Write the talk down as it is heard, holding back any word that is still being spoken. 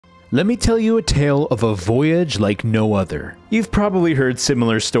Let me tell you a tale of a voyage like no other. You've probably heard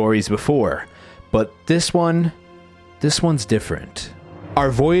similar stories before, but this one's different. Our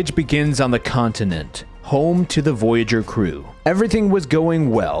voyage begins on the continent, home to the Voyager crew. Everything was going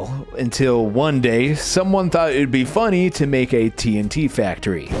well until one day someone thought it'd be funny to make a TNT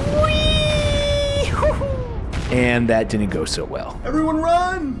factory. And that didn't go so well. Everyone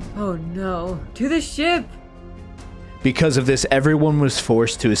run! Oh no, to the ship! Because of this, everyone was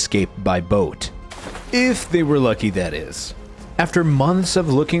forced to escape by boat. If they were lucky, that is. After months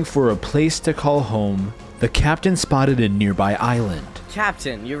of looking for a place to call home, the captain spotted a nearby island.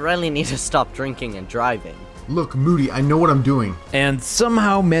 Captain, you really need to stop drinking and driving. Look, Moody, I know what I'm doing. And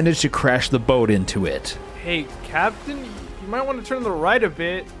somehow managed to crash the boat into it. Hey, Captain, you might want to turn to the right a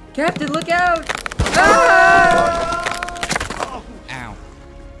bit. Captain, look out! Ow.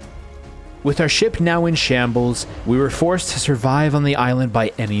 With our ship now in shambles, we were forced to survive on the island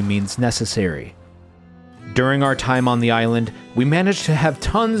by any means necessary. During our time on the island, we managed to have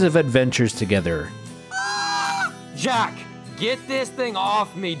tons of adventures together. Jack, get this thing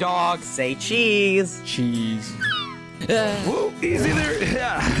off me, dog. Say cheese. Cheese. Whoa, easy there.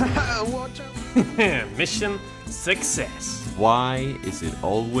 Watch out. Mission success. Why is it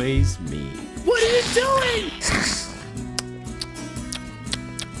always me? What are you doing?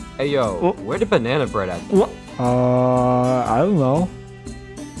 Hey, yo, where did banana bread at? I don't know.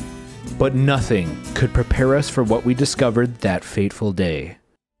 But nothing could prepare us for what we discovered that fateful day.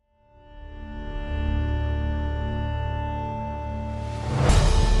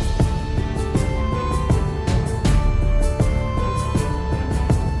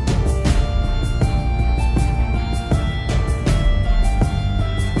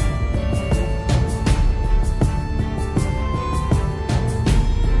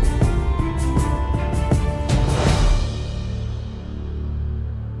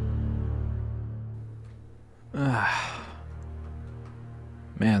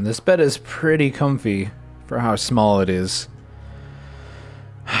 Man, this bed is pretty comfy for how small it is.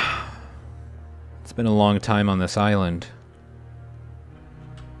 It's been a long time on this island.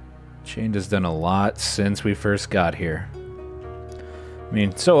 Change has done a lot since we first got here. I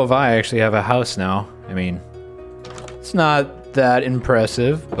mean, so have I. Actually have a house now. I mean, it's not that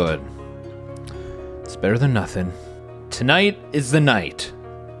impressive, but it's better than nothing. Tonight is the night.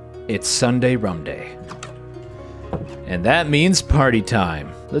 It's Sunday Rumday. And that means party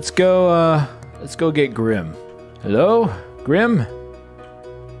time. Let's go get Grim. Hello? Grim?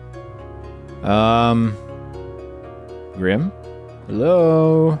 Grim?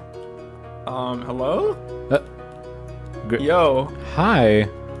 Hello? Hello? Yo. Hi.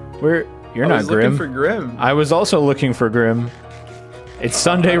 You're not Grim. Looking for Grim. I was also looking for Grim. It's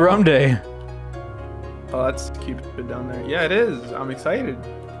Sunday Rumday. Oh, let's keep it down there. Yeah, it is. I'm excited.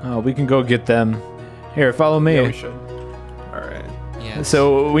 Oh, we can go get them. Here, follow me. Yeah, we should. Alright. Yes.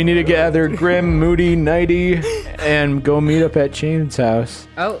 So we need to gather Grim, Moody, Nighty, and go meet up at Chain's house.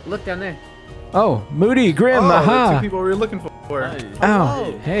 Oh, look down there. Oh, Moody, Grim, The aha! two people we were looking for.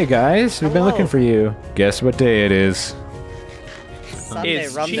 Oh, hey guys, we've been looking for you. Guess what day it is? Sunday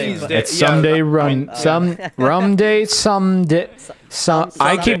It's Rumday. cheese but- day. It's Sunday Rum Day,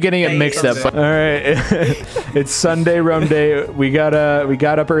 I keep getting it mixed up. All right, it's Sunday Rum Day. We got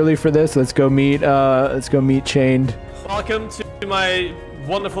up early for this. Let's go meet Chained. Welcome to my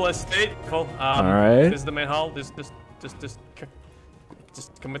wonderful estate. All right. This is the main hall. Just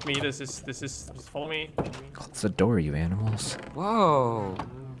come with me. Just follow me. Close the door, you animals. Whoa.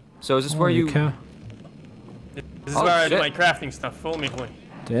 So is this where you... cow. This is Oh, where I do shit. my crafting stuff. Follow me, please.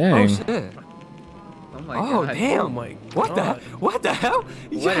 Dang. Oh, shit. Oh my Oh, god. damn. Oh my What the? God. What the hell?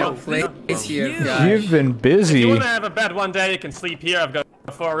 What Yo, a place here, huge. guys. You've been If you busy. want to have a bed one day, you can sleep here. I've got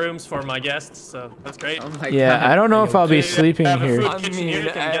 4 rooms for my guests, so that's great. Oh my Yeah, god. I don't know if I'll be Yeah, sleeping have a here. food I kitchen mean, here. You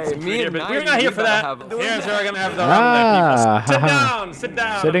can get some food me here, and but we're Nigel, not here we for gotta that. have- Here's where we're gonna have the Ah, Rumday people. Sit haha. down, sit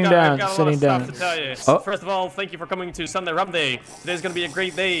down. Sitting I've down, got a lot sitting of stuff down. to tell you. Oh. First of all, thank you for coming to Sunday Rumday. Today's gonna be a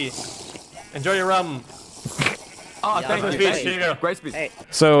great day. Enjoy your rum. Oh, thank you. Speech, Thank here you. you go. Great speech. Hey,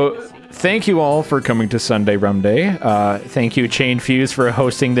 So, thank you all for coming to Sunday Rum Day. Thank you, Chain Fuse, for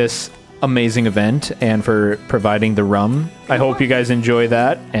hosting this amazing event and for providing the rum. I hope you guys enjoy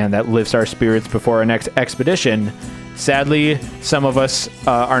that, and that lifts our spirits before our next expedition. Sadly, some of us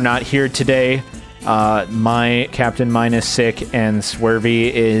are not here today. My Captain Mine is sick, and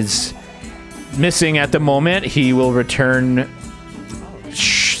Swervy is missing at the moment. He will return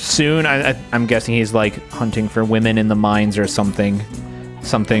soon. I'm guessing he's like hunting for women in the mines or something.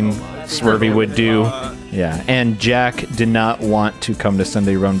 Something Swervy would do. Yeah, and Jack did not want to come to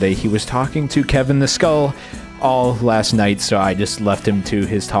Sunday Rum Day. He was talking to Kevin the Skull, all last night, so I just left him to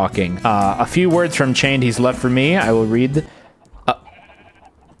his talking. A few words from Chained he's left for me. I will read.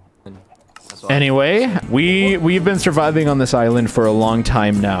 Anyway, we've been surviving on this island for a long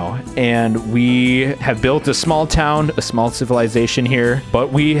time now, and we have built a small town, a small civilization here,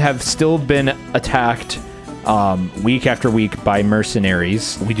 but we have still been attacked week after week by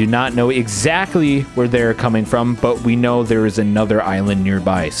mercenaries. We do not know exactly where they're coming from, but we know there is another island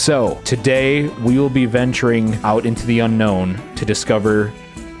nearby. So today we will be venturing out into the unknown to discover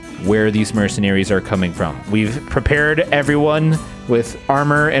where these mercenaries are coming from. We've prepared everyone with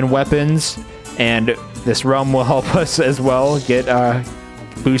armor and weapons, and this rum will help us as well get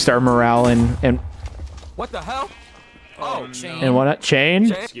boost our morale and What the hell? Oh, and what?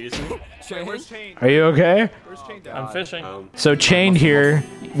 Chain? excuse me. Are you okay? I'm fishing. So Chained here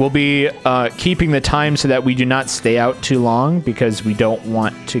will be keeping the time so that we do not stay out too long, because we don't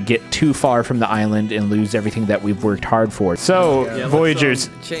want to get too far from the island and lose everything that we've worked hard for. So Voyagers,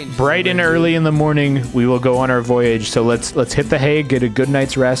 bright and early in the morning, we will go on our voyage. So let's hit the hay, get a good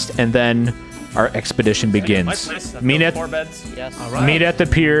night's rest, and then our expedition begins. Meet at 4 beds. Yes. meet at the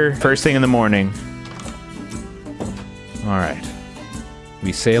pier first thing in the morning. All right.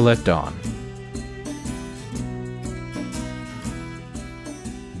 We sail at dawn.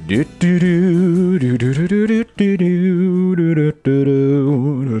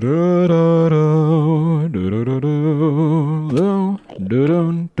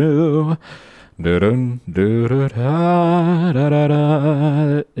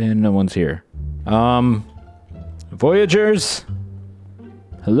 And no one's here. Voyagers.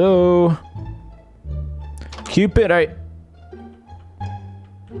 Hello. Cupid,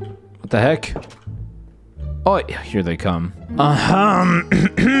 what the heck? Oh, here they come.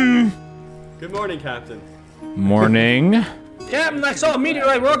 Good morning, Captain. Morning. Captain, I saw a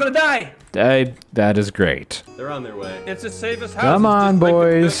meteorite. We're all gonna die. That is great. They're on their way. It's the safest house. Come on, It's just, like,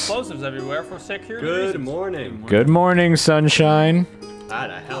 boys. explosives everywhere for security Good reasons. morning. Good morning, sunshine. How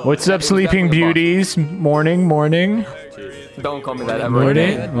the hell? What's up, sleeping beauties? Morning. Don't call me that ever Morning.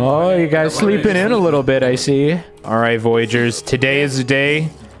 again. Oh, you guys sleeping in a little bit, I see. All right, Voyagers. Today is the day.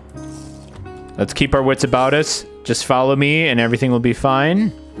 Let's keep our wits about us. Just follow me and everything will be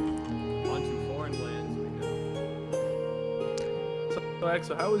fine. On to foreign lands we go. So,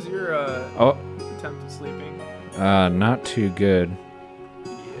 Axel, how was your attempt at sleeping? Not too good.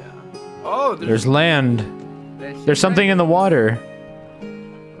 Yeah. Oh, There's land. There's something in the water.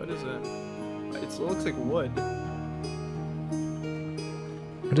 What is it? It looks like wood.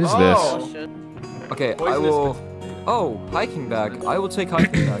 What is Oh. this? Shit. Okay, I Poisonous will. Oh, hiking bag. I will take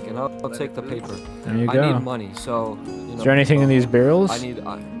hiking bag, and I'll take the paper. There you I go. need money, so. You know, Is there anything in these barrels? I need.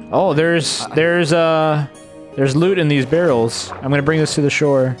 Oh, there's loot in these barrels. I'm gonna bring this to the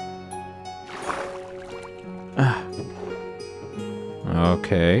shore.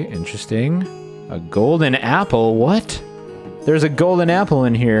 Okay, interesting. A golden apple. What? There's a golden apple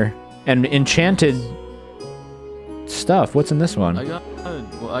in here, and enchanted stuff. What's in this one?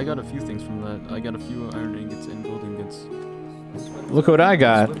 I got a few things from that. I got a few iron ingots and gold ingots. Look what I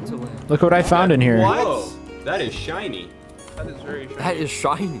got. Look what I found in here. Whoa, that is shiny. That is very shiny. That is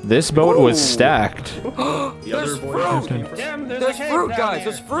shiny. This boat was stacked. The other There's voyagers fruit. came from. Damn, there's There's a cave fruit, down guys.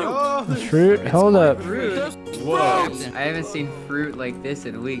 here. There's fruit. Oh, Fruit? Hold up. There's Whoa. I haven't seen fruit like this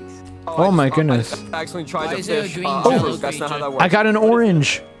in weeks. Oh my goodness. I actually tried Why to is there a fish. green Oh, jello that's not how that works. I got an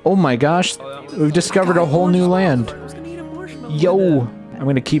orange. Oh my gosh. We've discovered a whole new land. Yo. I'm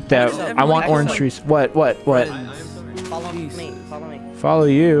gonna keep that. I want orange trees. What? Follow me. Follow me. Follow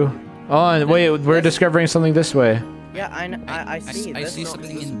you. Oh, and wait, we're discovering something this way. Yeah, I see. I see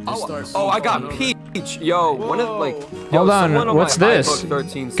something in the stars. Oh, I got peach. Yo, one of like. Hold on, someone on what's my this? iBook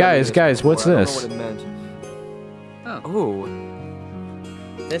 13 sent Guys, me this guys, what's before. I this? don't know what it meant. Oh. Oh.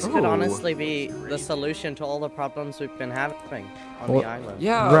 This could Ooh. honestly be the solution to all the problems we've been having on Well, the island.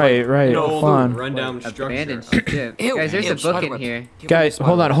 Yeah. Right, right. No, Hold on. rundown structure. Abandoned ship. Ew, Guys, there's ew, a book in spiderweb. here. Guys,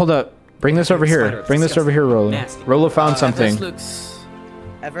 hold on, hold up. Bring this over here. Bring this over here, Rolo. Rolo found something. This looks.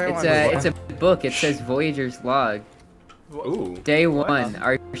 Everyone. It's a book. It says Voyager's log. Ooh. Day 1.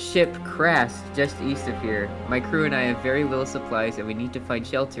 Our ship crashed just east of here. My crew and I have very little supplies, and we need to find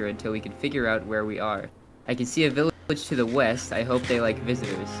shelter until we can figure out where we are. I can see a village to the west. I hope they like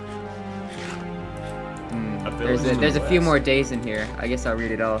visitors. There's a few more days in here. I guess I'll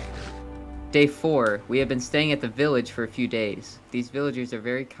read it all. Day 4. We have been staying at the village for a few days. These villagers are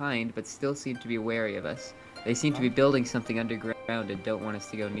very kind, but still seem to be wary of us. They seem to be building something underground and don't want us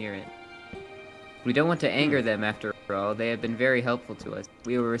to go near it. We don't want to anger them after all. They have been very helpful to us.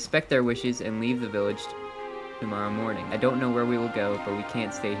 We will respect their wishes and leave the village tomorrow morning. I don't know where we will go, but we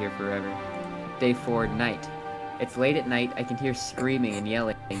can't stay here forever. Day 4, night. It's late at night, I can hear screaming and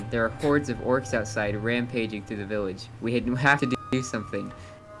yelling. There are hordes of orcs outside rampaging through the village. We have to do something.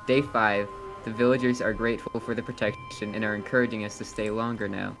 Day 5. The villagers are grateful for the protection and are encouraging us to stay longer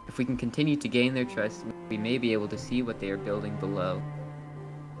now. If we can continue to gain their trust, we may be able to see what they are building below.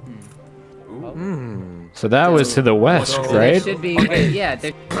 So that was to the west, So right? there should be, yeah,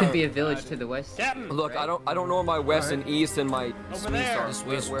 there should be a village to the west. Look, I don't know my west and east and my Over there.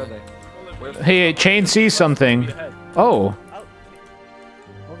 where are they? Hey, Chain sees something. Oh,